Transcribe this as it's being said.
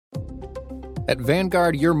At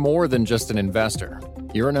Vanguard, you're more than just an investor.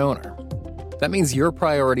 You're an owner. That means your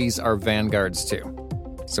priorities are Vanguard's too.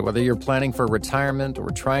 So whether you're planning for retirement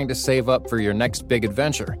or trying to save up for your next big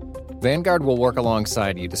adventure, Vanguard will work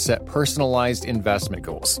alongside you to set personalized investment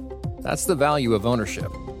goals. That's the value of ownership.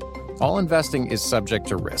 All investing is subject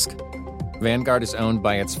to risk. Vanguard is owned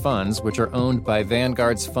by its funds, which are owned by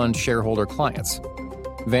Vanguard's fund shareholder clients.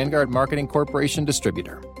 Vanguard Marketing Corporation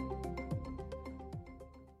Distributor.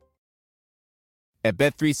 At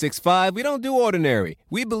Bet365, we don't do ordinary.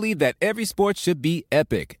 We believe that every sport should be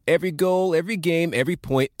epic. Every goal, every game, every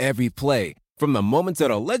point, every play. From the moments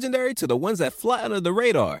that are legendary to the ones that fly under the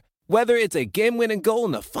radar. Whether it's a game-winning goal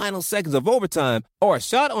in the final seconds of overtime or a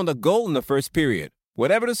shot on the goal in the first period.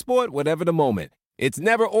 Whatever the sport, whatever the moment. It's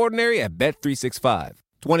never ordinary at Bet365.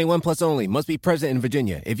 21 plus only. Must be present in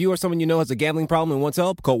Virginia. If you or someone you know has a gambling problem and wants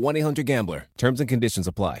help, call 1-800-GAMBLER. Terms and conditions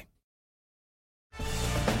apply.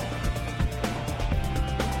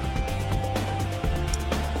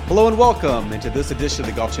 Hello and welcome into this edition of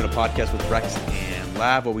the Golf Channel Podcast with Rex and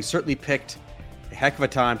Lav. Well, we certainly picked a heck of a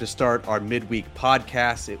time to start our midweek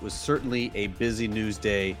podcast. It was certainly a busy news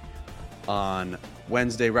day on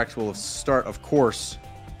Wednesday. Rex will start, of course,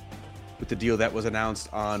 with the deal that was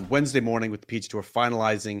announced on Wednesday morning with the PGA Tour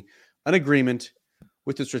finalizing an agreement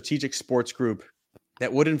with the Strategic Sports Group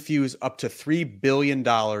that would infuse up to $3 billion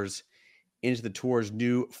into the tour's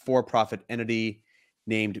new for-profit entity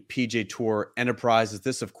named PGA Tour Enterprises.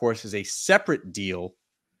 This, of course, is a separate deal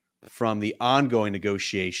from the ongoing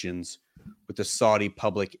negotiations with the Saudi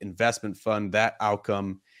Public Investment Fund. That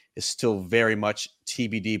outcome is still very much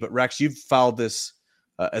TBD. But Rex, you've followed this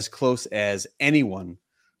as close as anyone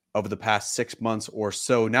over the past 6 months or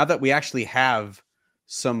so. Now that we actually have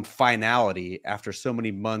some finality after so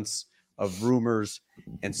many months of rumors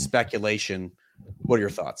and speculation, what are your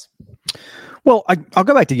thoughts? Well, I'll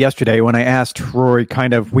go back to yesterday when I asked Rory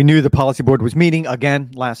we knew the policy board was meeting again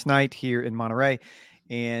last night here in Monterey,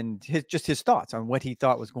 and his thoughts on what he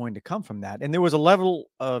thought was going to come from that. And there was a level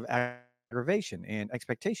of aggravation and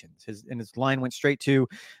expectations. His line went straight to,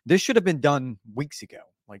 this should have been done weeks ago.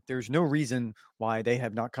 Like, there's no reason why they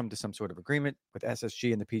have not come to some sort of agreement with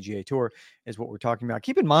SSG and the PGA Tour is what we're talking about.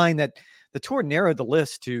 Keep in mind that the tour narrowed the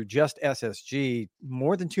list to just SSG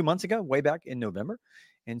more than 2 months ago, way back in November.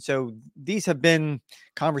 And so these have been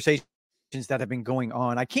conversations that have been going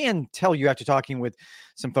on. I can tell you, after talking with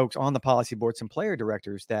some folks on the policy board, some player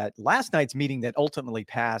directors, that last night's meeting that ultimately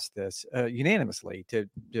passed this unanimously to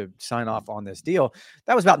sign off on this deal,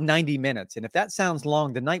 that was about 90 minutes. And if that sounds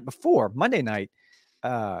long, the night before, Monday night,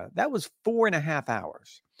 that was 4.5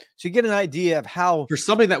 hours. So you get an idea of how, for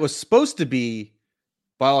something that was supposed to be,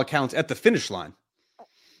 by all accounts, at the finish line.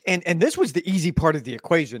 And this was the easy part of the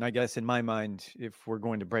equation, I guess, in my mind, if we're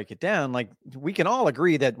going to break it down. Like, we can all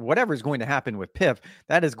agree that whatever is going to happen with PIF,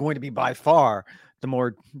 that is going to be by far the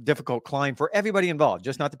more difficult climb for everybody involved,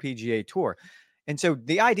 just not the PGA Tour. And so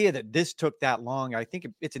the idea that this took that long, I think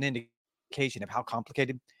it's an indication of how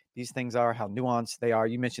complicated these things are, how nuanced they are.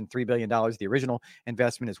 You mentioned $3 billion. The original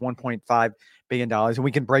investment is $1.5 billion. And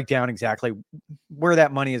we can break down exactly where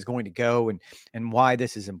that money is going to go and why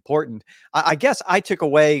this is important. I guess I took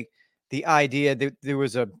away the idea that there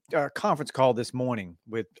was a conference call this morning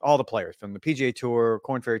with all the players from the PGA Tour,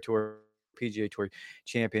 Korn Ferry Tour, PGA Tour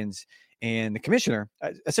champions, and the commissioner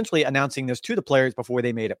essentially announcing this to the players before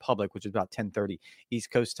they made it public, which is about 10:30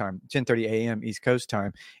 East Coast time, 10:30 a.m. East Coast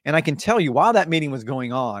time. And I can tell you, while that meeting was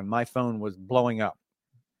going on, my phone was blowing up.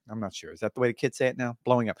 I'm not sure. Is that the way the kids say it now?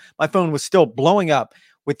 Blowing up. My phone was still blowing up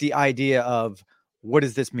with the idea of, what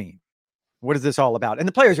does this mean? What is this all about? And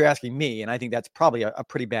the players are asking me, and I think that's probably a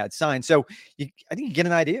pretty bad sign. So I think you get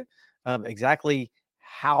an idea of exactly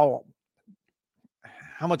how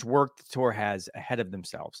much work the tour has ahead of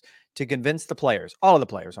themselves to convince the players, all of the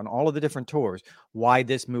players on all of the different tours, why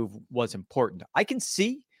this move was important. I can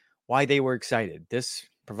see why they were excited. This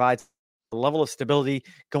provides a level of stability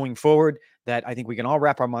going forward that I think we can all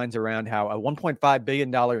wrap our minds around, how a $1.5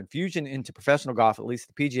 billion infusion into professional golf, at least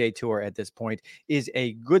the PGA Tour at this point, is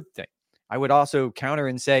a good thing. I would also counter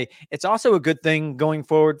and say it's also a good thing going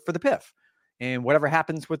forward for the PIF and whatever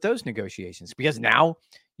happens with those negotiations, because now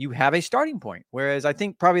you have a starting point. Whereas I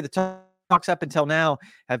think probably the talks up until now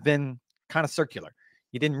have been kind of circular.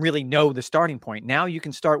 You didn't really know the starting point. Now you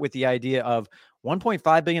can start with the idea of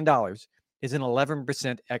 $1.5 billion is an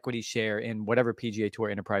 11% equity share in whatever PGA Tour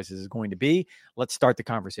Enterprises is going to be. Let's start the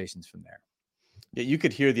conversations from there. Yeah, you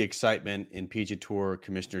could hear the excitement in PGA Tour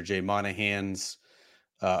Commissioner Jay Monahan's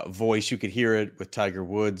voice. You could hear it with Tiger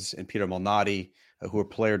Woods and Peter Malnati, who are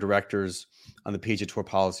player directors on the PGA Tour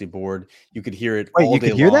Policy Board. You could hear it all day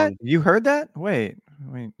long. Hear that? You heard that? Wait,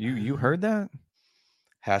 you heard that?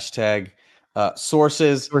 Hashtag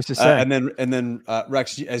sources. Sources say. And then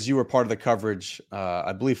Rex, as you were part of the coverage,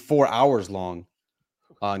 I believe 4 hours long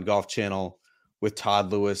on Golf Channel with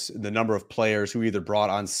Todd Lewis, the number of players who either brought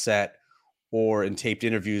on set or in taped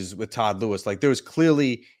interviews with Todd Lewis, like there was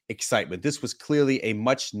clearly excitement. This was clearly a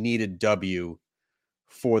much needed W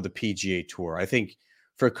for the PGA Tour. I think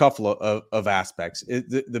for a couple of aspects.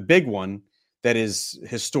 The big one that is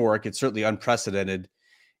historic, it's certainly unprecedented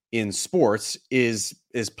in sports, is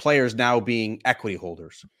players now being equity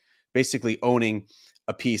holders, basically owning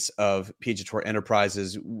a piece of PGA Tour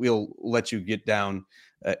enterprises. We'll let you get down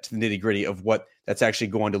to the nitty gritty of what that's actually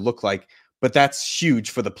going to look like. But that's huge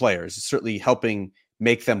for the players. It's certainly helping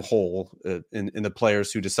make them whole in the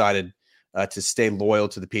players who decided to stay loyal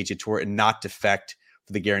to the PGA Tour and not defect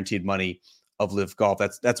for the guaranteed money of LIV Golf.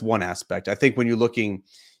 That's one aspect. I think when you're looking,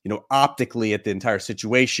 optically at the entire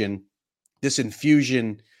situation, this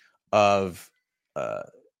infusion of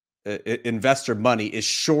investor money is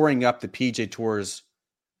shoring up the PGA Tour's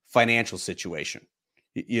financial situation.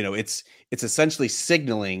 It's essentially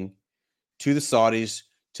signaling to the Saudis,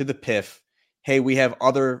 to the PIF, hey, we have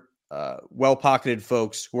other well-pocketed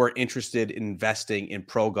folks who are interested in investing in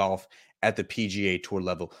pro golf at the PGA Tour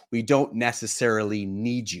level. We don't necessarily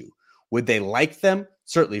need you. Would they like them?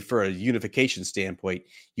 Certainly for a unification standpoint,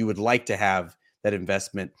 you would like to have that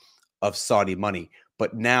investment of Saudi money.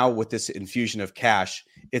 But now with this infusion of cash,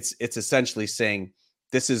 it's essentially saying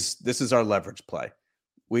this is our leverage play.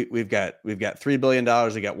 We've got $3 billion,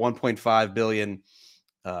 we got $1.5 billion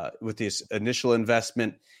with this initial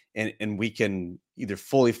investment, and we can either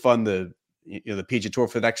fully fund the PGA Tour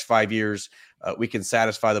for the next 5 years. We can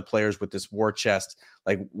satisfy the players with this war chest.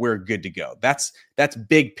 Like, we're good to go. That's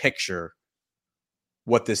big picture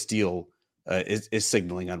what this deal is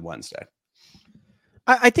signaling on Wednesday.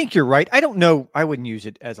 I think you're right. I don't know. I wouldn't use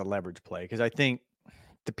it as a leverage play because I think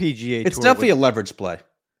the PGA It's Tour definitely a leverage play.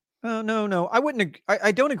 No. I wouldn't.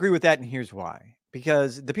 I don't agree with that, and here's why.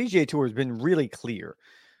 Because the PGA Tour has been really clear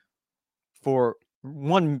for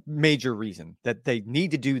one major reason that they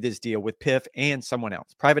need to do this deal with PIF and someone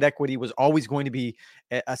else. Private equity was always going to be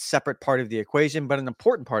a separate part of the equation, but an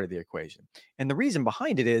important part of the equation. And the reason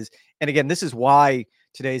behind it is, and again, this is why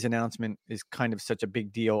today's announcement is kind of such a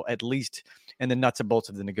big deal, at least in the nuts and bolts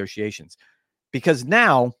of the negotiations, because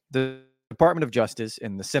now the Department of Justice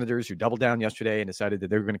and the senators who doubled down yesterday and decided that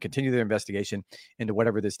they're going to continue their investigation into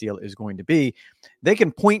whatever this deal is going to be, they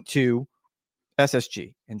can point to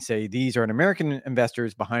SSG and say, these are an American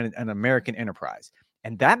investors behind an American enterprise.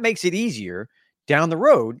 And that makes it easier down the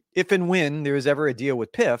road, if and when there is ever a deal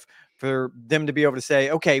with PIF, for them to be able to say,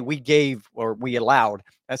 okay, we allowed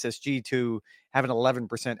SSG to have an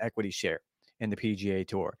 11% equity share in the PGA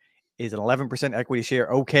Tour. Is an 11% equity share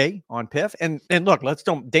okay on PIF? And look, let's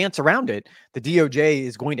don't dance around it. The DOJ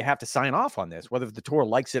is going to have to sign off on this, whether the tour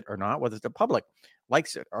likes it or not, whether the public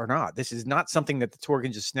likes it or not. This is not something that the tour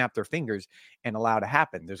can just snap their fingers and allow to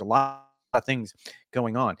happen. There's a lot of things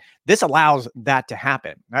going on. This allows that to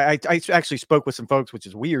happen. I actually spoke with some folks, which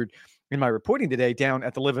is weird, in my reporting today down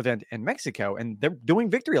at the LIV event in Mexico, and they're doing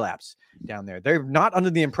victory laps down there. They're not under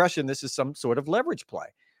the impression this is some sort of leverage play.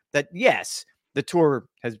 That, yes, the tour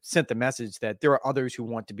has sent the message that there are others who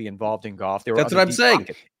want to be involved in golf. That's what I'm saying.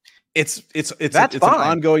 It's an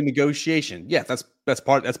ongoing negotiation. Yeah, that's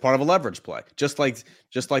part of a leverage play. Just like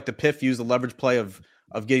the PIF used the leverage play of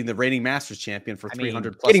getting the reigning Masters champion for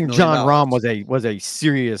 $300+ getting million. Jon Rahm was a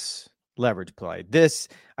serious leverage play. This,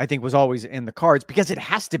 I think, was always in the cards because it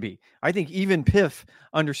has to be. I think even PIF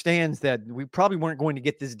understands that we probably weren't going to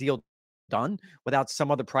get this deal done without some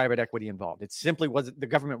other private equity involved. It simply wasn't, the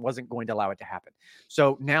government wasn't going to allow it to happen.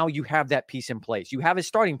 So now you have that piece in place. You have a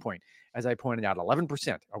starting point, as I pointed out,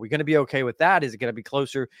 11%. Are we going to be okay with that? Is it going to be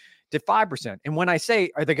closer to 5%? And when I say,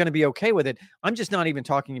 are they going to be okay with it? I'm just not even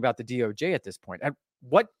talking about the DOJ at this point. And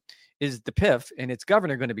what is the PIF and its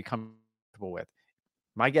governor going to be comfortable with?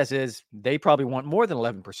 My guess is they probably want more than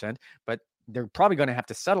 11%, but they're probably going to have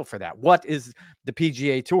to settle for that. What is the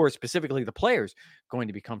PGA Tour, specifically the players, going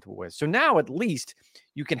to be comfortable with? So now at least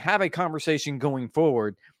you can have a conversation going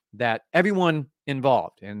forward that everyone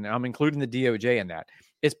involved, and I'm including the DOJ in that,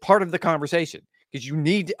 is part of the conversation, because you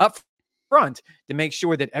need up front to make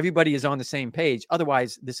sure that everybody is on the same page.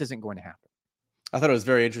 Otherwise, this isn't going to happen. I thought it was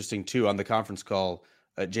very interesting, too, on the conference call,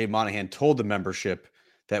 Jay Monahan told the membership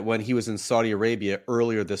that when he was in Saudi Arabia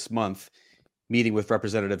earlier this month, meeting with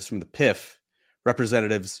representatives from the PIF,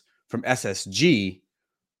 representatives from SSG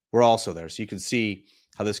were also there. So you can see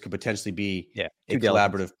how this could potentially be a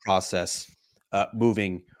collaborative process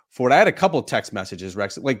moving forward. I had a couple of text messages,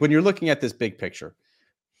 Rex. Like, when you're looking at this big picture,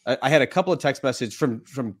 I had a couple of text messages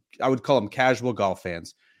from I would call them casual golf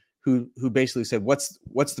fans who basically said, what's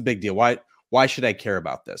the big deal? Why should I care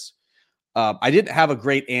about this? I didn't have a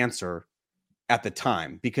great answer at the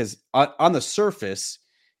time because on the surface,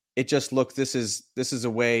 it just looked, this is a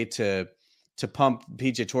way to pump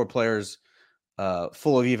PGA Tour players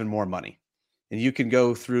full of even more money. And you can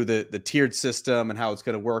go through the tiered system and how it's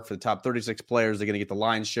going to work for the top 36 players. They're going to get the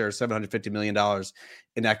lion's share, $750 million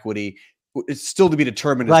in equity. It's still to be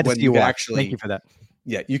determined Glad when you actually. Thank you for that.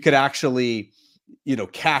 Yeah, you could actually,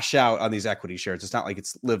 cash out on these equity shares. It's not like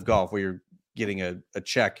it's LIV Golf where you're getting a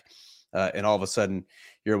check and all of a sudden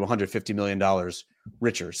you're $150 million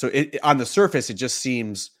richer. So on the surface, it just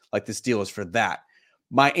seems like this deal is for that.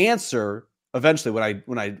 My answer eventually,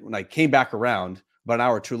 when I came back around about an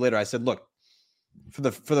hour or two later, I said, look, for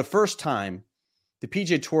the first time, the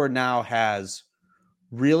PGA Tour now has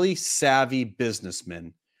really savvy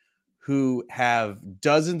businessmen who have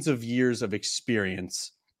dozens of years of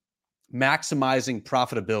experience maximizing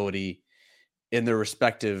profitability in their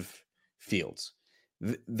respective fields.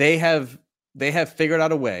 They have figured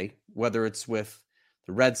out a way, whether it's with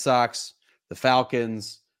the Red Sox, the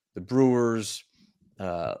Falcons, the Brewers,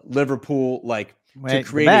 Liverpool, to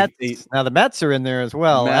create now the Mets are in there as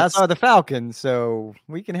well, Mets, as are the Falcons. So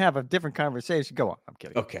we can have a different conversation. Go on. I'm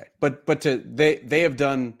kidding. Okay. But they have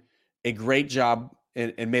done a great job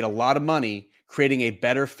and made a lot of money creating a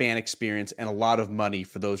better fan experience and a lot of money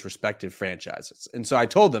for those respective franchises. And so I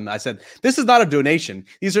told them, I said, this is not a donation.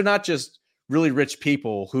 These are not just really rich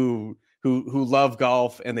people who love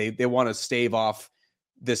golf and they want to stave off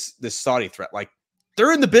this Saudi threat. Like,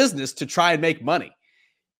 they're in the business to try and make money.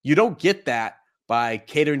 You don't get that by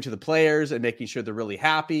catering to the players and making sure they're really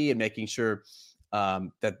happy and making sure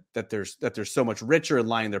that they're so much richer and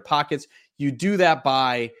lining their pockets. You do that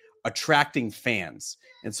by attracting fans.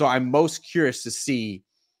 And so I'm most curious to see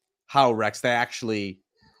how, Rex, they actually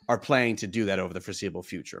are planning to do that over the foreseeable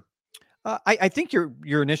future. I think your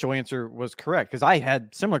initial answer was correct, because I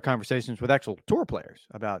had similar conversations with actual tour players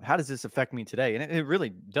about how does this affect me today? And it really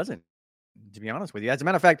doesn't, to be honest with you. As a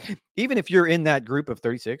matter of fact, even if you're in that group of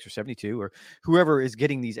 36 or 72 or whoever is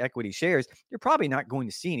getting these equity shares, you're probably not going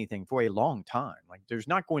to see anything for a long time. Like, there's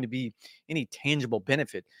not going to be any tangible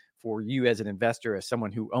benefit for you as an investor, as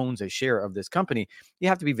someone who owns a share of this company. You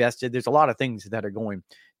have to be vested. There's a lot of things that are going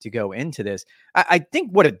to go into this. I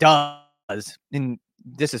think what it does, and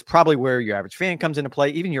this is probably where your average fan comes into play,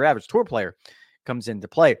 even your average tour player comes into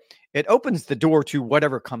play, it opens the door to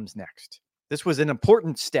whatever comes next. This was an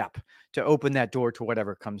important step to open that door to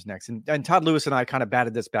whatever comes next. And Todd Lewis and I kind of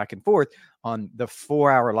batted this back and forth on the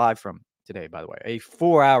 4-hour live from today, by the way, a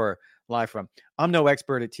 4-hour live from. I'm no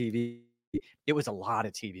expert at TV. It was a lot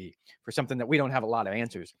of TV for something that we don't have a lot of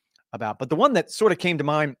answers about. But the one that sort of came to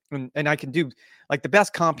mind, and I can do like the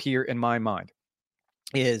best comp here in my mind,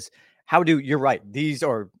 is you're right. These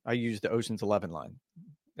are, I use the Ocean's 11 line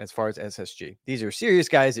as far as SSG. These are serious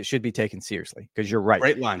guys that should be taken seriously, because you're right.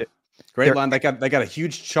 Great line. Great line. They got a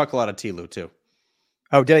huge chuckle out of T-Lou too.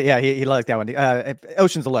 Oh, did it? Yeah, he liked that one.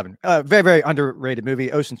 Ocean's 11, very, very underrated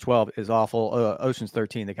movie. Ocean's 12 is awful. Ocean's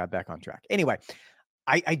 13, they got back on track. Anyway,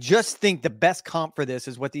 I just think the best comp for this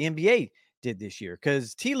is what the NBA did this year,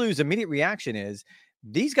 because T-Lou's immediate reaction is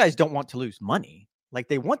these guys don't want to lose money. Like,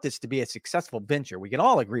 they want this to be a successful venture. We can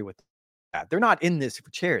all agree with that. They're not in this for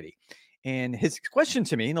charity. And his question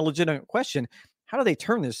to me, and a legitimate question, how do they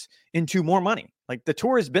turn this into more money? Like, the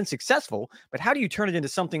tour has been successful, but how do you turn it into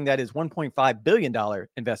something that is $1.5 billion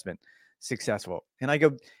investment successful? And I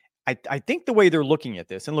go, I think the way they're looking at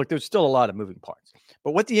this, and look, there's still a lot of moving parts,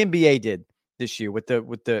 but what the NBA did this year with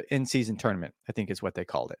the in-season tournament, I think is what they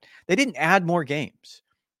called it. They didn't add more games.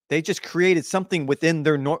 They just created something within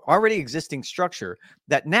their already existing structure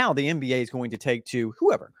that now the NBA is going to take to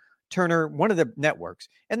whoever, Turner, one of the networks,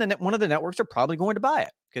 and then one of the networks are probably going to buy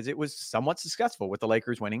it because it was somewhat successful with the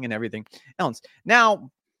Lakers winning and everything else.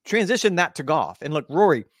 Now transition that to golf. And look,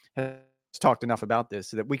 Rory has talked enough about this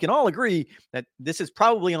so that we can all agree that this is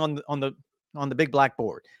probably on the big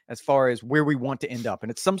blackboard as far as where we want to end up.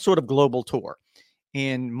 And it's some sort of global tour.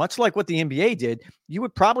 And much like what the NBA did, you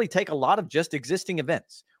would probably take a lot of just existing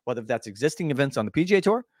events, whether that's existing events on the PGA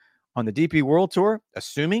Tour, on the DP World Tour,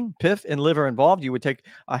 assuming PIF and LIV are involved, you would take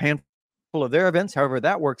a handful of their events, however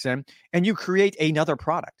that works in, and you create another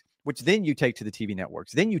product, which then you take to the TV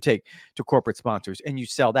networks, then you take to corporate sponsors, and you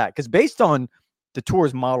sell that. Because based on the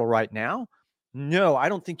tour's model right now, no, I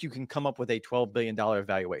don't think you can come up with a $12 billion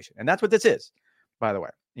valuation. And that's what this is, by the way.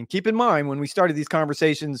 And keep in mind, when we started these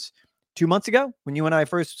conversations 2 months ago, when you and I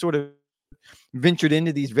first sort of ventured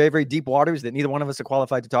into these very, very deep waters that neither one of us are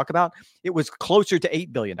qualified to talk about, it was closer to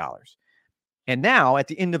 $8 billion. And now at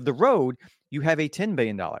the end of the road, you have a $10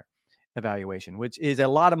 billion evaluation, which is a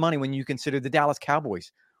lot of money when you consider the Dallas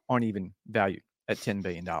Cowboys aren't even valued at $10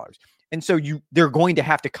 billion. And so they're going to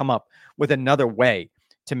have to come up with another way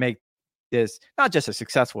to make this not just a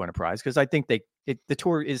successful enterprise, because I think the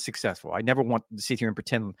tour is successful. I never want to sit here and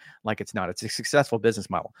pretend like it's not. It's a successful business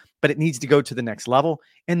model, but it needs to go to the next level.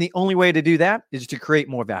 And the only way to do that is to create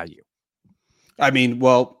more value. I mean,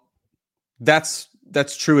 well, that's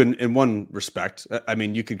true in one respect. I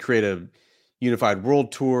mean, you could create a unified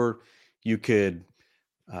world tour. You could,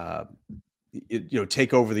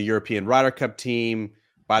 take over the European Ryder Cup team,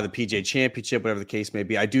 buy the PGA Championship, whatever the case may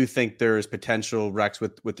be. I do think there is potential, Rex,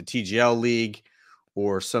 with the TGL League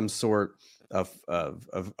or some sort of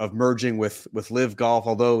merging with LIV Golf,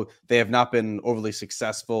 although they have not been overly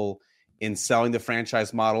successful in selling the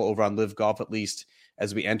franchise model over on LIV Golf, at least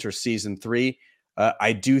as we enter season 3.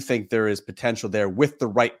 I do think there is potential there with the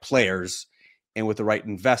right players and with the right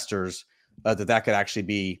investors that could actually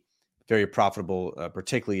be very profitable,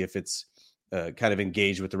 particularly if it's kind of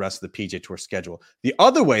engaged with the rest of the PGA Tour schedule. The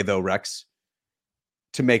other way, though, Rex,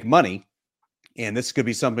 to make money, and this could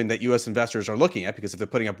be something that U.S. investors are looking at, because if they're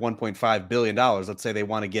putting up $1.5 billion, let's say they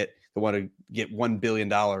want to get $1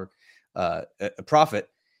 billion profit,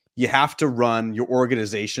 you have to run your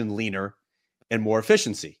organization leaner and more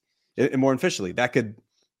efficiently. That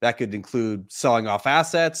could include selling off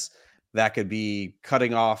assets. That could be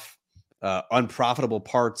cutting off unprofitable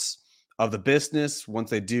parts of the business once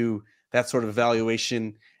they do that sort of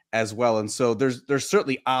evaluation as well. And so there's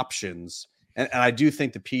certainly options. And I do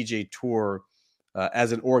think the PGA Tour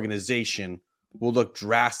as an organization will look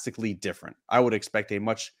drastically different. I would expect a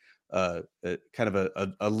much kind of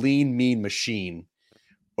a lean, mean machine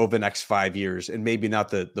over the next 5 years, and maybe not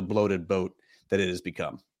the bloated boat that it has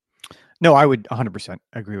become. No, I would 100%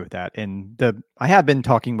 agree with that. And I have been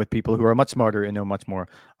talking with people who are much smarter and know much more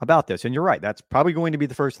about this. And you're right. That's probably going to be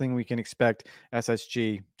the first thing we can expect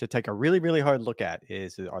SSG to take a really, really hard look at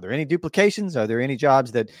is, are there any duplications? Are there any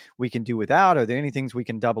jobs that we can do without? Are there any things we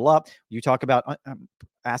can double up? You talk about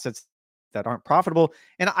assets that aren't profitable.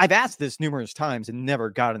 And I've asked this numerous times and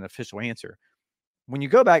never got an official answer. When you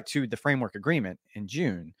go back to the framework agreement in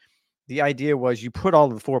June, the idea was you put all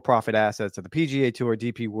of the for-profit assets of the PGA Tour,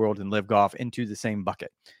 DP World, and LIV Golf into the same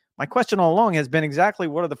bucket. My question all along has been exactly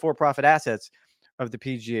what are the for-profit assets of the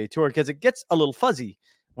PGA Tour? Because it gets a little fuzzy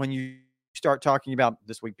when you start talking about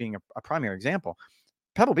this week being a primary example.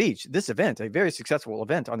 Pebble Beach, this event, a very successful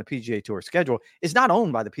event on the PGA Tour schedule, is not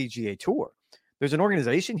owned by the PGA Tour. There's an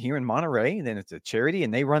organization here in Monterey, and then it's a charity,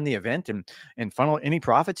 and they run the event and funnel any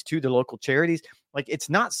profits to the local charities. Like, it's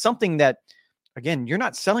not something that, again, you're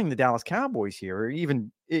not selling the Dallas Cowboys here, or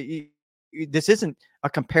even this isn't a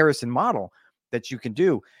comparison model that you can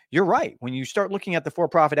do. You're right. When you start looking at the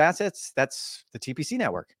for-profit assets, that's the TPC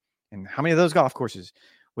network. And how many of those golf courses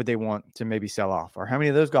would they want to maybe sell off? Or how many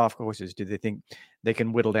of those golf courses do they think they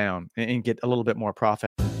can whittle down and get a little bit more profit?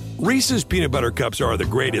 Reese's peanut butter cups are the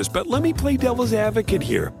greatest, but let me play devil's advocate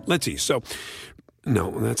here. Let's see. So,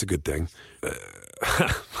 no, that's a good thing.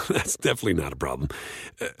 That's definitely not a problem.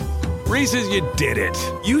 Reese's, you did it.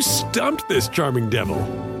 You stumped this charming devil.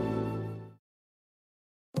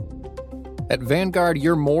 At Vanguard,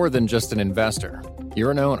 you're more than just an investor.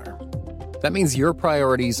 You're an owner. That means your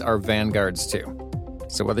priorities are Vanguard's too.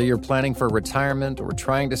 So whether you're planning for retirement or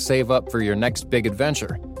trying to save up for your next big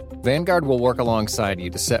adventure, Vanguard will work alongside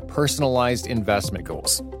you to set personalized investment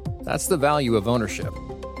goals. That's the value of ownership.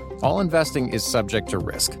 All investing is subject to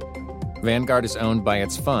risk. Vanguard is owned by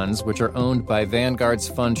its funds, which are owned by Vanguard's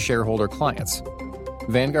fund shareholder clients.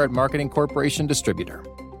 Vanguard Marketing Corporation Distributor.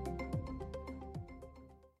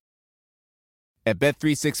 At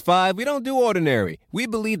Bet365, we don't do ordinary. We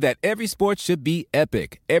believe that every sport should be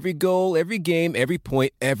epic. Every goal, every game, every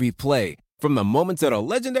point, every play. From the moments that are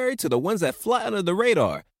legendary to the ones that fly under the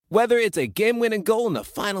radar. Whether it's a game-winning goal in the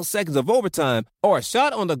final seconds of overtime or a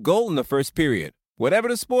shot on the goal in the first period. Whatever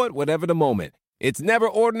the sport, whatever the moment. It's never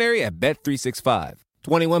ordinary at Bet365.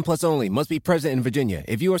 21 plus only. Must be present in Virginia.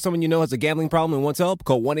 If you or someone you know has a gambling problem and wants help,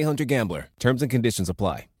 call 1-800-GAMBLER. Terms and conditions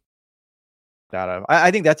apply. I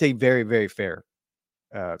think that's a very, very fair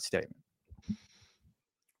statement.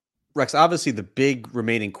 Rex, obviously the big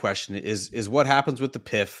remaining question is what happens with the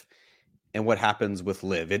PIF and what happens with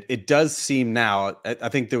LIV. It does seem now, I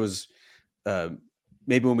think there was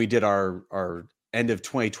maybe when we did our end of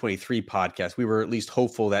 2023 podcast, we were at least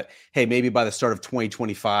hopeful that, hey, maybe by the start of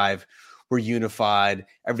 2025, we're unified,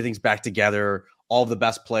 everything's back together, all of the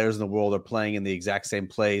best players in the world are playing in the exact same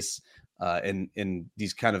place. In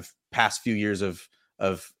these kind of past few years of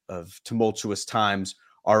tumultuous times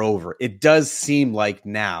are over. It does seem like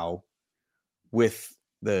now with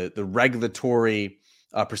the regulatory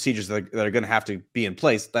procedures that are going to have to be in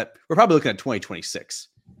place, that we're probably looking at 2026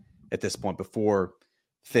 at this point before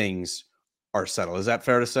things are settled. Is that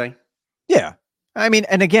fair to say? Yeah. I mean,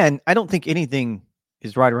 and again, I don't think anything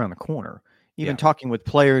is right around the corner. Even talking with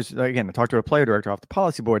players, again, I talked to a player director off the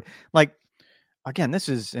policy board. Like, again, this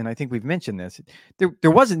is, and I think we've mentioned this,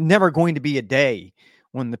 there wasn't never going to be a day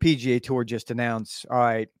when the PGA Tour just announced, all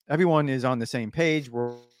right, everyone is on the same page.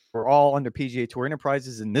 We're all under PGA Tour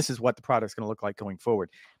Enterprises, and this is what the product's going to look like going forward.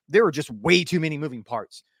 There are just way too many moving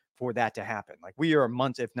parts for that to happen. Like, we are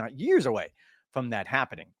months, if not years away from that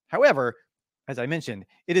happening. However, as I mentioned,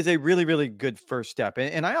 it is a really, really good first step.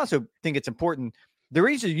 And I also think it's important. There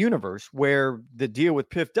is a universe where the deal with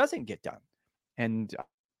PIF doesn't get done. And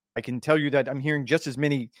I can tell you that I'm hearing just as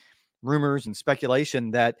many rumors and speculation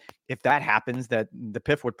that if that happens, that the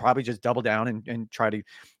PIF would probably just double down and try to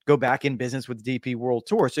go back in business with the DP World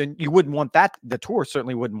Tour. So you wouldn't want that. The tour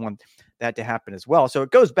certainly wouldn't want that to happen as well. So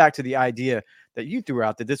it goes back to the idea that you threw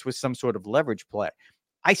out that this was some sort of leverage play.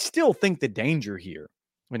 I still think the danger here,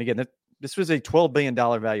 and again, this was a $12 billion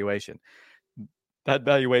valuation. That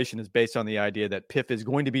valuation is based on the idea that PIF is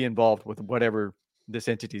going to be involved with whatever this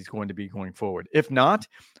entity is going to be going forward. If not,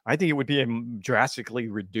 I think it would be a drastically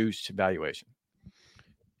reduced valuation.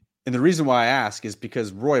 And the reason why I ask is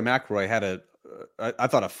because Rory McIlroy had I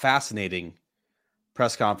thought a fascinating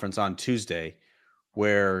press conference on Tuesday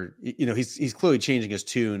where, he's clearly changing his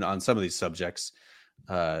tune on some of these subjects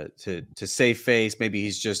to save face. Maybe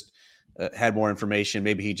he's just had more information.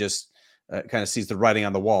 Maybe he just kind of sees the writing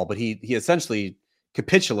on the wall, but he essentially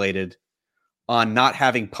capitulated on not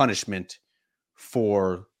having punishment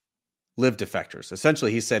for LIV defectors.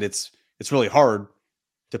 Essentially, he said it's really hard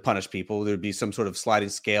to punish people. There'd be some sort of sliding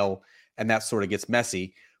scale, and that sort of gets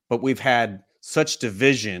messy. But we've had such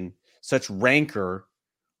division, such rancor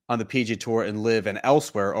on the PGA Tour and LIV and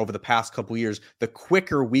elsewhere over the past couple of years. The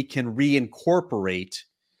quicker we can reincorporate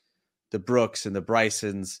the Brooks and the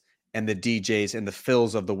Brysons and the DJs and the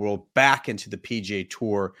Phils of the world back into the PGA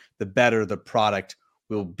Tour, the better the product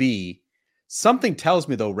will be. Something tells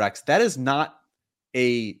me, though, Rex, that is not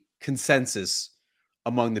a consensus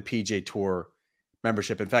among the PGA Tour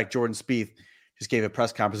membership. In fact, Jordan Spieth just gave a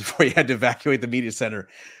press conference before he had to evacuate the media center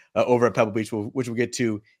over at Pebble Beach, which we'll get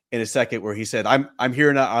to in a second, where he said, I'm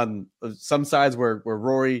hearing on some sides where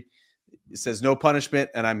Rory says no punishment,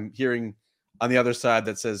 and I'm hearing on the other side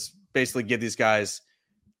that says basically give these guys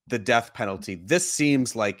the death penalty. This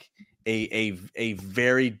seems like a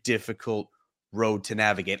very difficult road to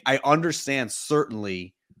navigate. I understand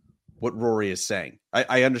certainly what Rory is saying.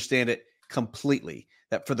 I understand it completely,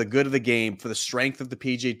 that for the good of the game, for the strength of the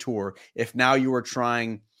PGA Tour, if now you are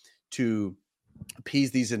trying to appease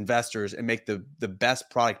these investors and make the best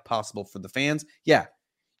product possible for the fans,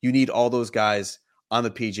 you need all those guys on the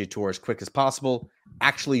PGA Tour as quick as possible.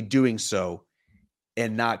 Actually doing so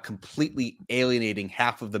and not completely alienating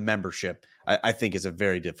half of the membership, I think is a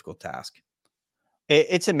very difficult task.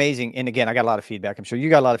 It's amazing. And again, I got a lot of feedback. I'm sure you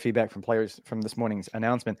got a lot of feedback from players from this morning's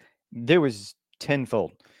announcement. There was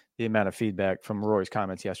tenfold the amount of feedback from Rory's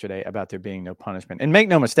comments yesterday about there being no punishment. And make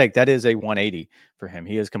no mistake, that is a 180 for him.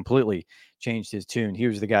 He has completely changed his tune. He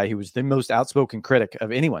was the guy who was the most outspoken critic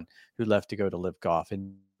of anyone who left to go to LIV Golf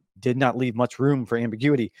and did not leave much room for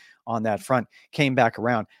ambiguity on that front. Came back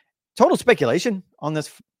around. Total speculation on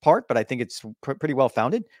this part, but I think it's pretty well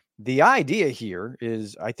founded. The idea here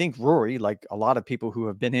is, I think Rory, like a lot of people who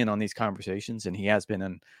have been in on these conversations, and he has been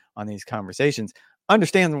in on these conversations,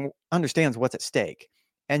 understands what's at stake.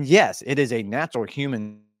 And yes, it is a natural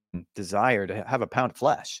human desire to have a pound of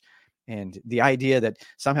flesh. And the idea that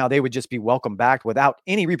somehow they would just be welcomed back without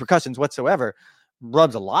any repercussions whatsoever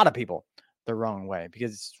rubs a lot of people the wrong way,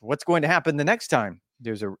 because what's going to happen the next time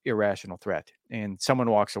there's an irrational threat and someone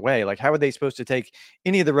walks away? Like, how are they supposed to take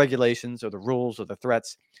any of the regulations or the rules or the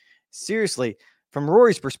threats seriously? From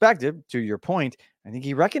Rory's perspective, to your point, I think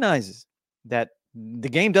he recognizes that the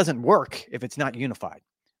game doesn't work if it's not unified.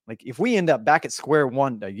 Like, if we end up back at square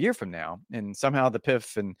one a year from now and somehow the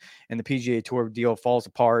PIF and the PGA Tour deal falls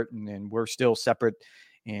apart and we're still separate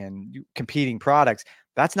and competing products,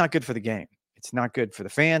 that's not good for the game. It's not good for the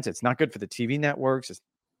fans. It's not good for the TV networks. It's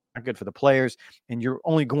not good for the players. And you're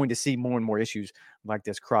only going to see more and more issues like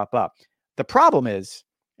this crop up. The problem is,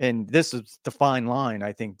 and this is the fine line,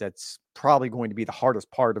 I think that's probably going to be the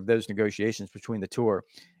hardest part of those negotiations between the Tour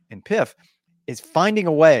and PIF, is finding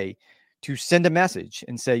a way to send a message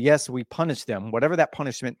and say, yes, we punish them, whatever that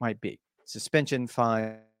punishment might be, suspension,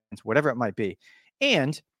 fines, whatever it might be,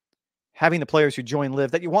 and having the players who join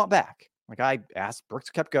LIV that you want back. Like I asked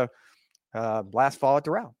Brooks Koepka last fall at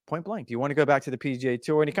Doral, point blank, do you want to go back to the PGA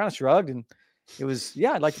Tour? And he kind of shrugged and It was,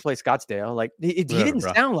 yeah, I'd like to play Scottsdale. Like he didn't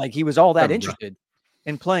bro. sound like he was all that Whatever, bro. interested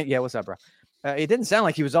in playing. Yeah, what's up, bro? It didn't sound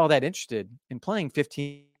like he was all that interested in playing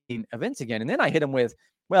 15 events again. And then I hit him with,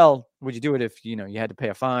 well, would you do it if, you had to pay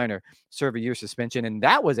a fine or serve a year suspension? And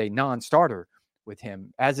that was a non-starter with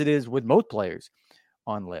him, as it is with most players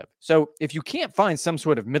on LIV. So if you can't find some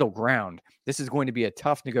sort of middle ground, this is going to be a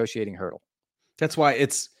tough negotiating hurdle. That's why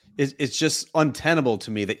it's just untenable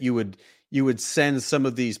to me that you would send some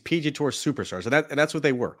of these PGA Tour superstars, and that's what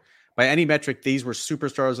they were. By any metric, these were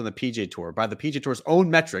superstars on the PGA Tour. By the PGA Tour's own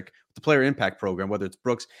metric, the Player Impact Program, whether it's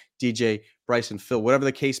Brooks, DJ, Bryson, Phil, whatever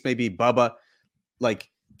the case may be, Bubba, like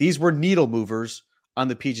these were needle movers on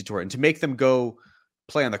the PGA Tour. And to make them go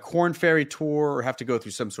play on the Korn Ferry Tour or have to go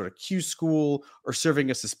through some sort of Q school or serving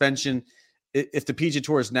a suspension, if the PGA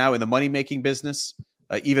Tour is now in the money-making business,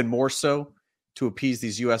 even more so to appease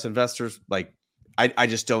these U.S. investors, like I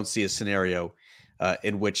just don't see a scenario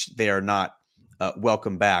in which they are not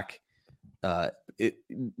welcome back.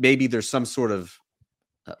 Maybe there's some sort of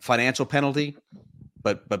financial penalty,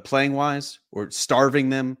 but playing wise or starving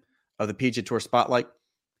them of the PGA Tour spotlight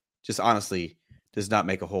just honestly does not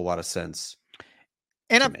make a whole lot of sense.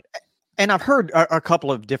 And I've heard a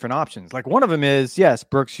couple of different options. Like one of them is, yes,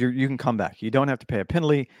 Brooks, you can come back. You don't have to pay a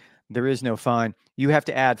penalty. There is no fine. You have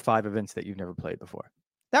to add 5 events that you've never played before.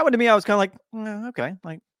 That one to me, I was kind of like, okay,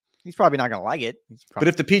 like he's probably not going to like it. But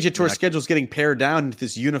if the PGA Tour schedule is getting pared down into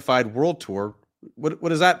this unified world tour, what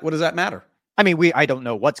does that matter? I mean, I don't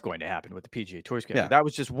know what's going to happen with the PGA Tour schedule. Yeah. That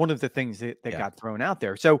was just one of the things that got thrown out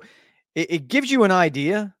there. So it gives you an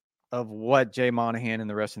idea of what Jay Monahan and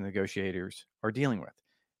the rest of the negotiators are dealing with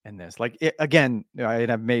in this. Like, again,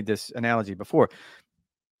 I've made this analogy before.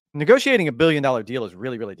 Negotiating $1 billion deal is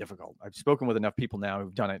really, really difficult. I've spoken with enough people now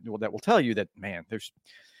who've done it that will tell you that, man,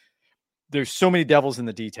 there's so many devils in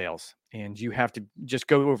the details, and you have to just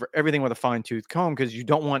go over everything with a fine-tooth comb because you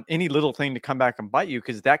don't want any little thing to come back and bite you,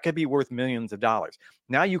 because that could be worth millions of dollars.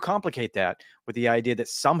 Now you complicate that with the idea that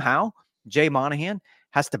somehow Jay Monahan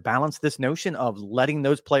has to balance this notion of letting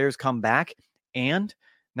those players come back and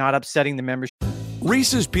not upsetting the membership.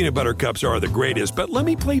 Reese's peanut butter cups are the greatest, but let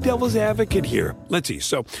me play devil's advocate here. Let's see.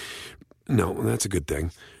 So, no, that's a good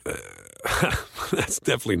thing. That's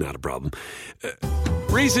definitely not a problem.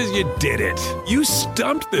 Reese's, you did it. You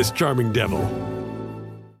stumped this charming devil.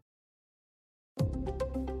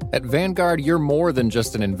 At Vanguard, you're more than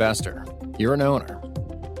just an investor. You're an owner.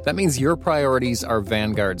 That means your priorities are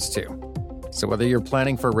Vanguard's too. So whether you're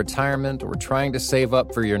planning for retirement or trying to save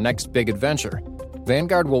up for your next big adventure,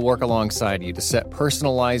 Vanguard will work alongside you to set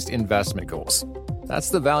personalized investment goals. That's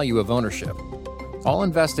the value of ownership. All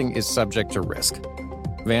investing is subject to risk.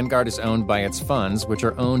 Vanguard is owned by its funds, which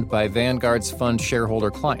are owned by Vanguard's fund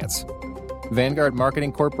shareholder clients. Vanguard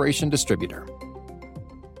Marketing Corporation Distributor.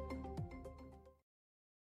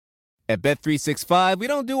 At Bet365, we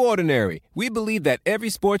don't do ordinary. We believe that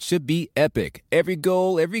every sport should be epic. Every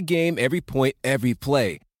goal, every game, every point, every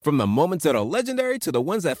play. From the moments that are legendary to the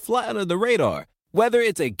ones that fly under the radar. Whether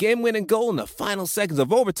it's a game-winning goal in the final seconds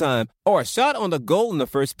of overtime or a shot on the goal in the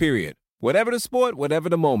first period. Whatever the sport, whatever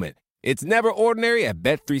the moment. It's never ordinary at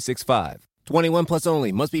Bet365. 21 plus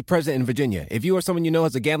only. Must be present in Virginia. If you or someone you know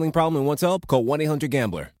has a gambling problem and wants help, call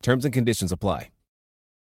 1-800-GAMBLER. Terms and conditions apply.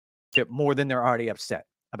 More than they're already upset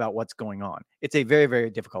about what's going on. It's a very, very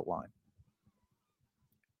difficult line.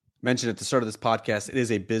 Mentioned at the start of this podcast, it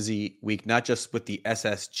is a busy week, not just with the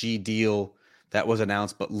SSG deal that was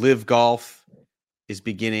announced, but LIV Golf is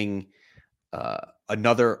beginning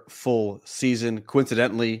another full season,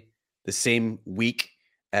 coincidentally, the same week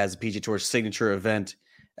as the PGA Tour's signature event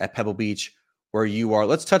at Pebble Beach, where you are.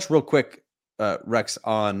 Let's touch real quick, Rex,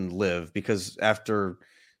 on LIV, because after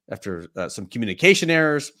some communication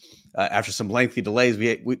errors, after some lengthy delays,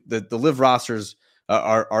 the LIV rosters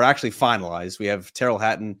are actually finalized. We have Terrell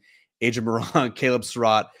Hatton, Adrian Moran, Caleb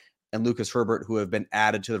Surratt, and Lucas Herbert, who have been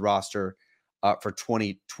added to the roster for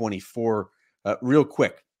 2024. Real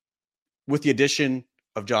quick, with the addition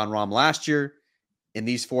of Jon Rahm last year, and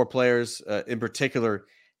these 4 players, in particular,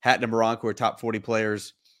 Hatton and Moran, who are top 40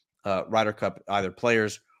 players, Ryder Cup either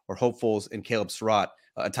players or hopefuls, and Caleb Surratt,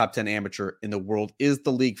 a top 10 amateur in the world, is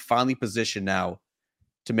the league finally positioned now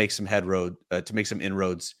to make some to make some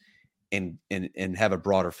inroads and have a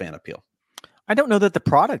broader fan appeal? I don't know that the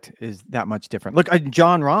product is that much different. Look,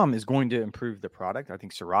 Jon Rahm is going to improve the product. I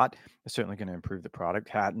think Surratt is certainly going to improve the product.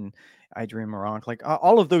 Hatton, Adrian Moran, like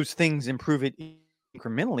all of those things improve it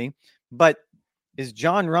incrementally. But is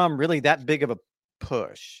Jon Rahm really that big of a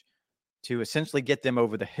push to essentially get them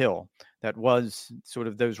over the hill that was sort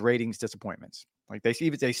of those ratings disappointments? Like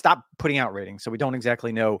they stopped putting out ratings, so we don't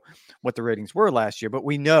exactly know what the ratings were last year, but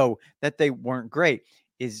we know that they weren't great.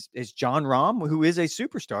 Is Jon Rahm, who is a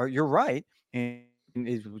superstar, you're right, and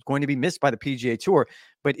is going to be missed by the PGA Tour,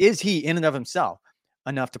 but is he in and of himself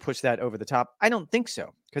enough to push that over the top? I don't think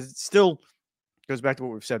so, because it still goes back to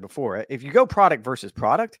what we've said before. If you go product versus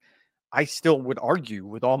product, I still would argue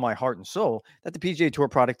with all my heart and soul that the PGA Tour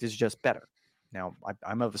product is just better. Now,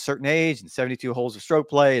 I'm of a certain age and 72 holes of stroke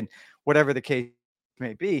play and whatever the case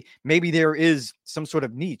may be. Maybe there is some sort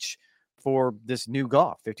of niche for this new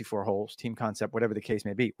golf, 54 holes, team concept, whatever the case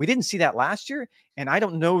may be. We didn't see that last year, and I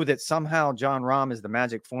don't know that somehow Jon Rahm is the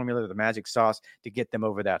magic formula, the magic sauce to get them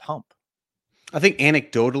over that hump. I think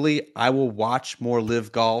anecdotally, I will watch more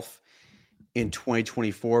LIV Golf in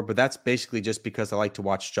 2024, but that's basically just because I like to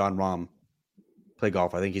watch Jon Rahm play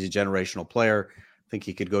golf. I think he's a generational player. I think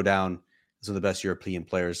he could go down as one of the best European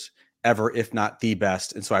players ever, if not the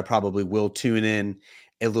best. And so I probably will tune in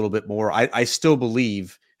a little bit more. I still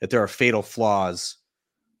believe that there are fatal flaws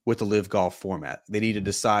with the LIV Golf format. They need to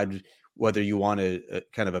decide whether you want to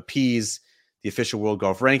kind of appease the official World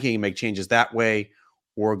Golf Ranking and make changes that way,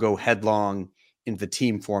 or go headlong into the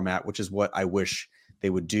team format, which is what I wish they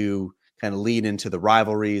would do. Kind of lean into the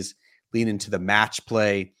rivalries, lean into the match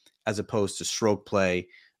play as opposed to stroke play.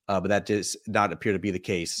 But that does not appear to be the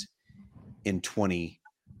case in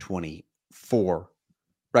 2024.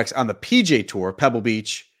 Rex, on the PGA Tour, Pebble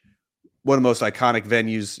Beach, one of the most iconic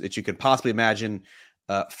venues that you could possibly imagine.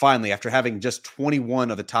 Finally, after having just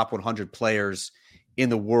 21 of the top 100 players in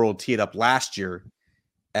the world teed up last year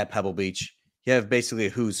at Pebble Beach, you have basically a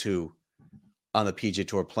who's who on the PGA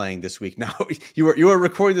Tour playing this week. Now, you are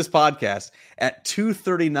recording this podcast at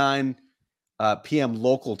 2:39 p.m.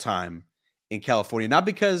 local time in California, not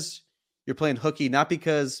because you're playing hooky, not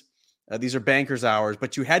because these are bankers' hours,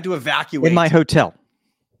 but you had to evacuate in my hotel,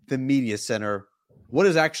 the media center. What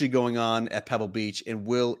is actually going on at Pebble Beach, and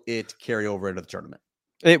will it carry over into the tournament?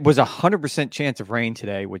 It was 100% chance of rain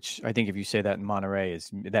today, which I think if you say that in Monterey is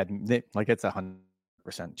that like it's 100%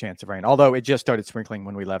 chance of rain. Although it just started sprinkling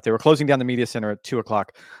when we left. They were closing down the media center at 2:00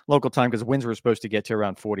 local time because winds were supposed to get to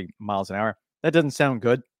around 40 miles an hour. That doesn't sound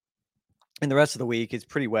good. And the rest of the week is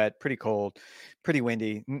pretty wet, pretty cold, pretty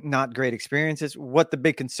windy, not great experiences. What the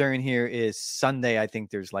big concern here is Sunday, I think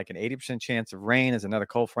there's like an 80% chance of rain as another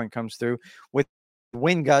cold front comes through with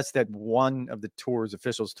wind gusts that one of the tour's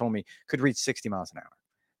officials told me could reach 60 miles an hour.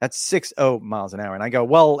 That's 60 miles an hour. And I go,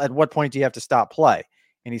 well, at what point do you have to stop play?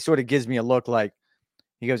 And he sort of gives me a look like,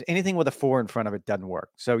 he goes, anything with a 4 in front of it doesn't work.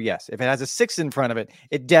 So yes, if it has a 6 in front of it,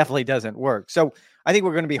 it definitely doesn't work. So I think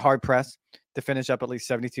we're going to be hard pressed to finish up at least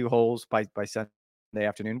 72 holes by Sunday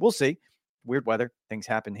afternoon. We'll see. Weird weather. Things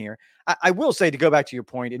happen here. I will say, to go back to your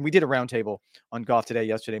point, and we did a roundtable on Golf Today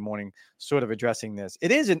yesterday morning, sort of addressing this.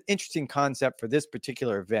 It is an interesting concept for this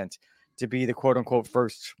particular event to be the quote unquote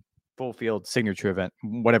first full field signature event,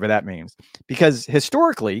 whatever that means. Because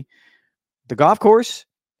historically, the golf course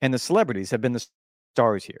and the celebrities have been the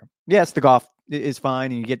stars here. Yes, the golf is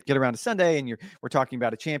fine, and you get around to Sunday, and we're talking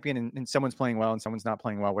about a champion, and someone's playing well and someone's not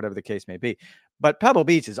playing well, whatever the case may be. But Pebble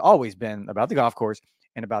Beach has always been about the golf course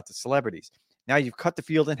and about the celebrities. Now you've cut the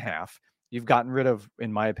field in half. You've gotten rid of,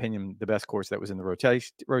 in my opinion, the best course that was in the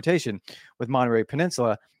rotation with Monterey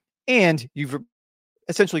Peninsula, and you've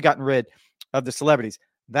essentially gotten rid of the celebrities.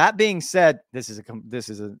 That being said, this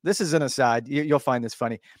is an aside. You'll find this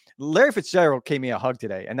funny. Larry Fitzgerald gave me a hug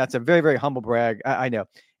today, and that's a very, very humble brag. I know.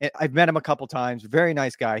 I've met him a couple times. Very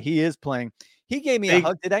nice guy. He is playing. He gave me a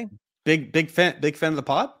hug today. Big fan of the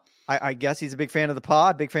pod. I guess he's a big fan of the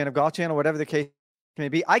pod, big fan of Golf Channel, whatever the case may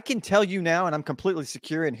be. I can tell you now, and I'm completely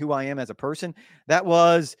secure in who I am as a person, that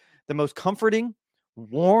was the most comforting,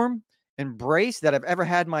 warm embrace that I've ever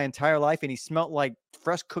had in my entire life. And he smelled like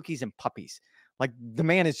fresh cookies and puppies. Like, the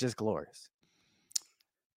man is just glorious.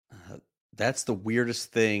 That's the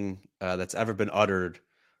weirdest thing that's ever been uttered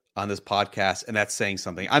on this podcast, and that's saying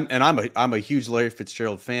something. I'm a huge Larry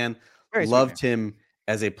Fitzgerald fan. Loved him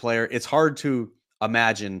as a player. It's hard to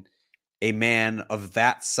imagine a man of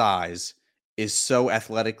that size is so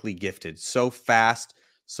athletically gifted, so fast,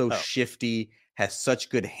 so shifty, has such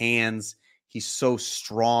good hands. He's so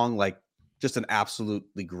strong, like just an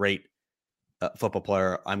absolutely great football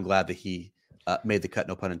player. I'm glad that he made the cut,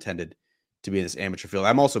 no pun intended, to be in this amateur field.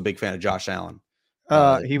 I'm also a big fan of Josh Allen.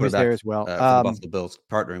 He was there as well. For the Buffalo Bills,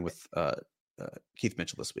 partnering with Keith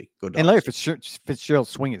Mitchell this week. Go Dogs. And Larry Fitzgerald's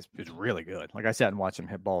swing is really good. Like I sat and watched him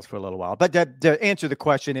hit balls for a little while. But to answer the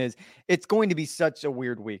question is, it's going to be such a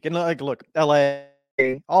weird week. And like, look, LA,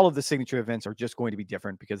 all of the signature events are just going to be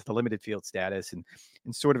different because of the limited field status and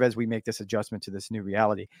sort of as we make this adjustment to this new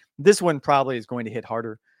reality. This one probably is going to hit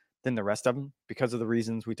harder than the rest of them because of the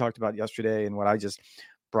reasons we talked about yesterday and what I just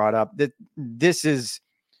brought up. That this is,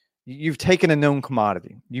 you've taken a known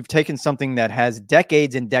commodity. You've taken something that has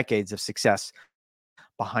decades and decades of success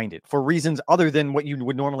behind it for reasons other than what you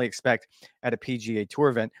would normally expect at a PGA Tour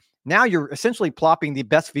event. Now you're essentially plopping the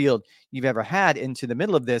best field you've ever had into the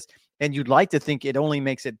middle of this, and you'd like to think it only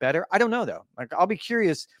makes it better. I don't know, though. Like, I'll be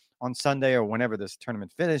curious on Sunday or whenever this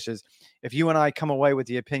tournament finishes, if you and I come away with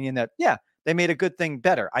the opinion that, yeah, they made a good thing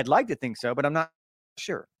better. I'd like to think so, but I'm not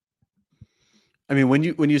sure. I mean,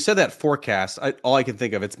 when you said that forecast, all I can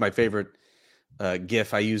think of, it's my favorite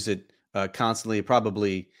GIF. I use it constantly,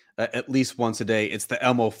 probably at least once a day. It's the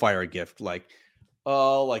Elmo fire GIF, like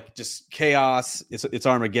just chaos. It's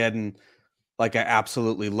Armageddon. Like, I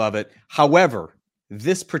absolutely love it. However,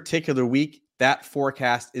 this particular week, that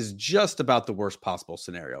forecast is just about the worst possible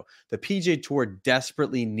scenario. The PGA Tour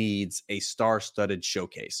desperately needs a star-studded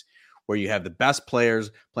showcase where you have the best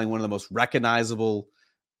players playing one of the most recognizable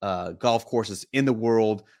golf courses in the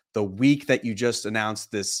world. The week that you just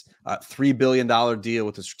announced this $3 billion deal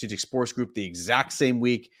with the Strategic Sports Group, the exact same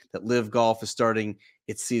week that LIV Golf is starting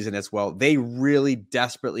its season as well. They really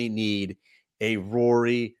desperately need a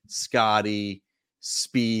Rory, Scotty,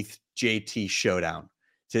 Spieth, JT showdown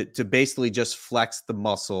to basically just flex the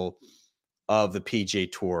muscle of the PGA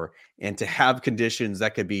Tour, and to have conditions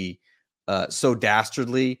that could be so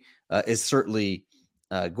dastardly is certainly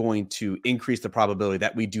going to increase the probability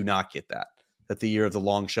that we do not get that the year of the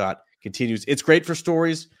long shot continues. It's great for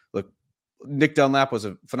stories. Look, Nick Dunlap was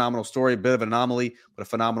a phenomenal story, a bit of an anomaly, but a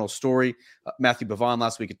phenomenal story. Matthew Bavon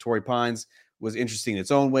last week at Torrey Pines was interesting in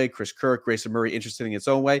its own way. Chris Kirk, Grayson Murray, interesting in its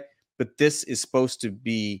own way. But this is supposed to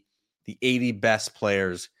be the 80 best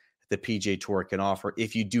players the PGA Tour can offer.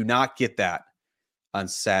 If you do not get that on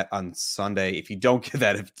Sunday, if you don't get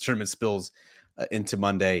that, if the tournament spills into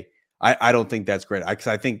Monday, I don't think that's great. I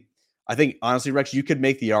think honestly, Rex, you could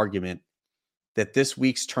make the argument that this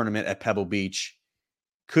week's tournament at Pebble Beach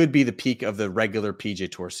could be the peak of the regular PGA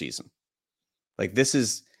Tour season. Like, this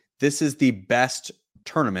is the best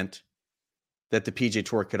tournament that the PGA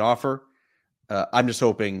Tour could offer. I'm just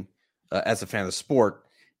hoping, as a fan of the sport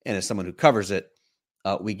and as someone who covers it,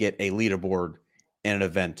 we get a leaderboard and an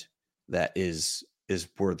event that is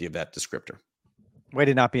worthy of that descriptor. Way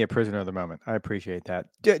to not be a prisoner of the moment. I appreciate that.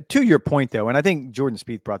 To your point, though, and I think Jordan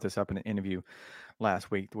Spieth brought this up in an interview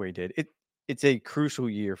last week, the way he did. It's a crucial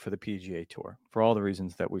year for the PGA Tour for all the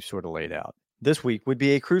reasons that we've sort of laid out. This week would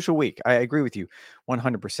be a crucial week. I agree with you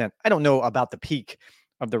 100%. I don't know about the peak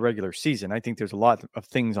of the regular season. I think there's a lot of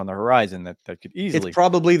things on the horizon that could easily. It's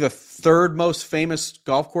probably the third most famous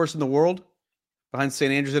golf course in the world, behind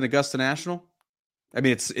St. Andrews and Augusta National. I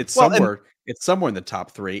mean, it's somewhere in the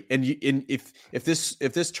top three. And if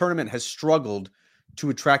this tournament has struggled to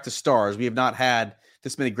attract the stars, we have not had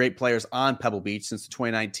this many great players on Pebble Beach since the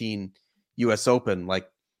 2019 U.S. Open. Like,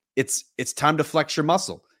 it's time to flex your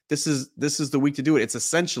muscle. This is the week to do it. It's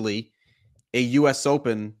essentially a U.S.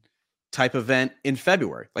 Open type event in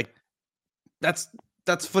February. Like, that's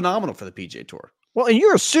phenomenal for the PGA Tour. Well, and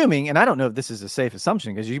you're assuming, and I don't know if this is a safe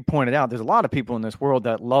assumption, because you pointed out there's a lot of people in this world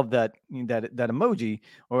that love that emoji,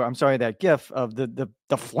 or I'm sorry, that GIF of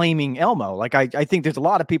the flaming Elmo. Like, I think there's a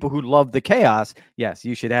lot of people who love the chaos. Yes,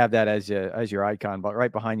 you should have that as your icon, but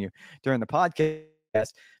right behind you during the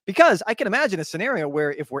podcast, because I can imagine a scenario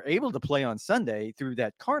where if we're able to play on Sunday through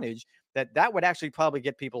that carnage, that would actually probably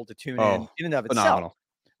get people to tune in and of phenomenal. itself.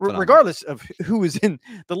 Regardless of who is in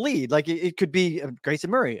the lead. Like, it could be Grayson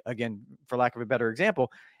Murray, again, for lack of a better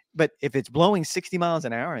example. But if it's blowing 60 miles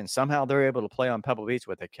an hour and somehow they're able to play on Pebble Beach,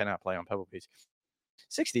 what they cannot play on Pebble Beach,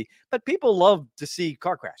 60. But people love to see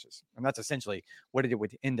car crashes. And that's essentially what it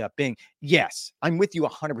would end up being. Yes, I'm with you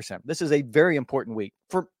 100%. This is a very important week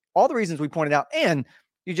for all the reasons we pointed out. And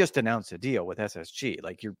you just announced a deal with SSG.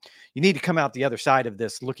 Like, you need to come out the other side of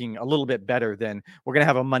this looking a little bit better than we're going to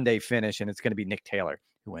have a Monday finish and it's going to be Nick Taylor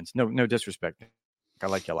who wins. No disrespect. I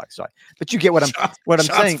like your life, but you get what I'm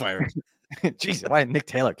saying. Jeez, why Nick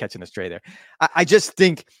Taylor catching a stray there? I just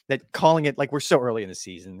think that calling it, like, we're so early in the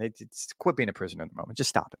season, it's quit being a prisoner at the moment.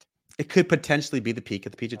 Just stop it. It could potentially be the peak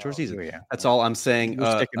of the PGA Tour season. Yeah. That's all I'm saying.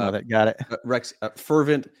 Sticking with it. Got it. Rex,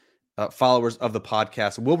 fervent followers of the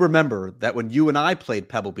podcast will remember that when you and I played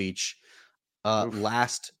Pebble Beach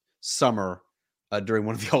last summer during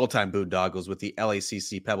one of the all-time boondoggles with the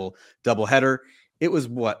LACC Pebble doubleheader, it was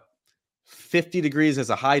 50 degrees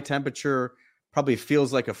as a high temperature, probably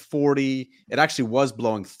feels like a 40. It actually was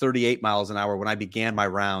blowing 38 miles an hour when I began my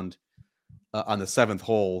round on the 7th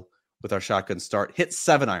hole with our shotgun start. Hit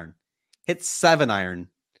 7 iron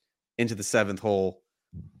into the 7th hole.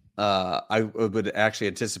 I would actually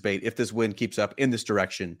anticipate if this wind keeps up in this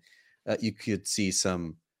direction, you could see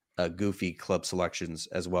some goofy club selections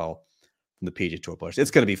as well from the PGA Tour players.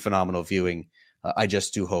 It's going to be phenomenal viewing. I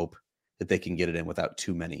just do hope that they can get it in without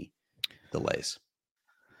too many delays.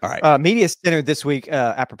 All right. Media Center this week,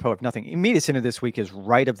 apropos of nothing, Media Center this week is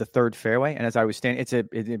right of the third fairway. And as I was standing, it's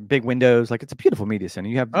big windows. Like, it's a beautiful Media Center.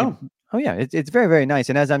 You have, it's very, very nice.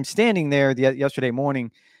 And as I'm standing there yesterday morning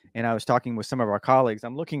and I was talking with some of our colleagues,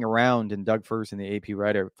 I'm looking around and Doug Ferguson, the AP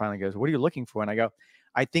writer, finally goes, "What are you looking for?" And I go,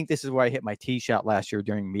 "I think this is where I hit my tee shot last year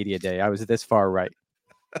during Media Day. I was this far right."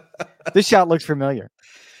 This shot looks familiar.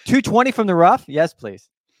 220 from the rough. Yes, please.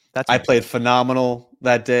 I played phenomenal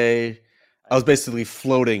that day. I was basically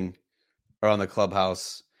floating around the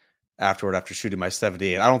clubhouse afterward after shooting my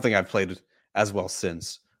 78. I don't think I've played as well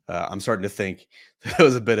since. I'm starting to think that it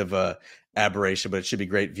was a bit of a aberration, but it should be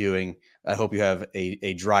great viewing. I hope you have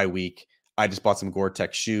a dry week. I just bought some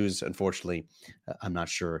Gore-Tex shoes. Unfortunately, I'm not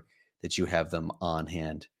sure that you have them on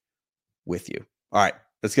hand with you. All right.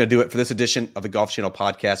 That's going to do it for this edition of the Golf Channel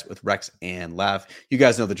podcast with Rex and Lav. You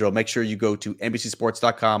guys know the drill. Make sure you go to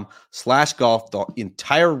NBCsports.com/golf the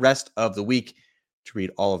entire rest of the week to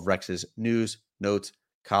read all of Rex's news, notes,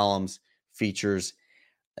 columns, features,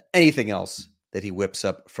 anything else that he whips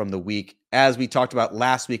up from the week. As we talked about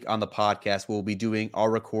last week on the podcast, we'll be doing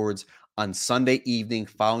our records on Sunday evening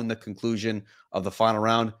following the conclusion of the final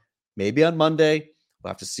round. Maybe on Monday.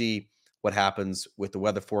 We'll have to see what happens with the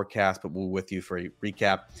weather forecast, but we'll be with you for a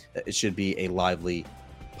recap. It should be a lively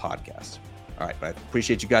podcast. All right, but I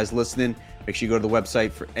appreciate you guys listening. Make sure you go to the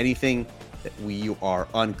website for anything that you are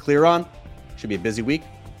unclear on. Should be a busy week.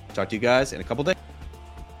 Talk to you guys in a couple days.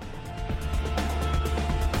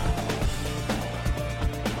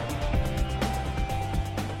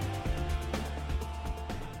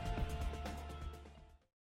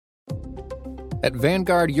 At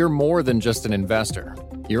Vanguard, you're more than just an investor.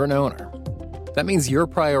 You're an owner. That means your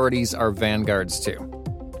priorities are Vanguard's too.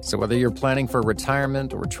 So whether you're planning for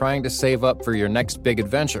retirement or trying to save up for your next big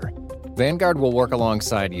adventure, Vanguard will work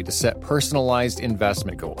alongside you to set personalized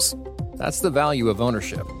investment goals. That's the value of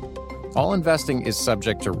ownership. All investing is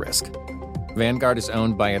subject to risk. Vanguard is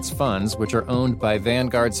owned by its funds, which are owned by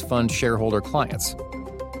Vanguard's fund shareholder clients.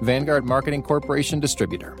 Vanguard Marketing Corporation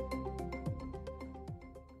Distributor.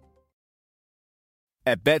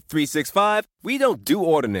 At Bet365, we don't do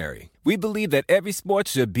ordinary. We believe that every sport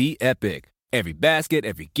should be epic. Every basket,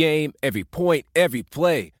 every game, every point, every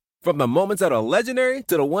play. From the moments that are legendary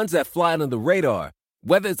to the ones that fly under the radar.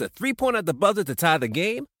 Whether it's a three-pointer at the buzzer to tie the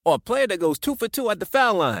game or a player that goes 2 for 2 at the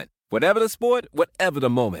foul line. Whatever the sport, whatever the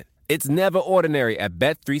moment. It's never ordinary at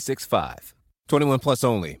Bet365. 21 plus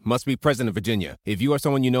only. Must be present in Virginia. If you or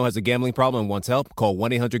someone you know has a gambling problem and wants help, call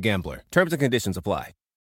 1-800-GAMBLER. Terms and conditions apply.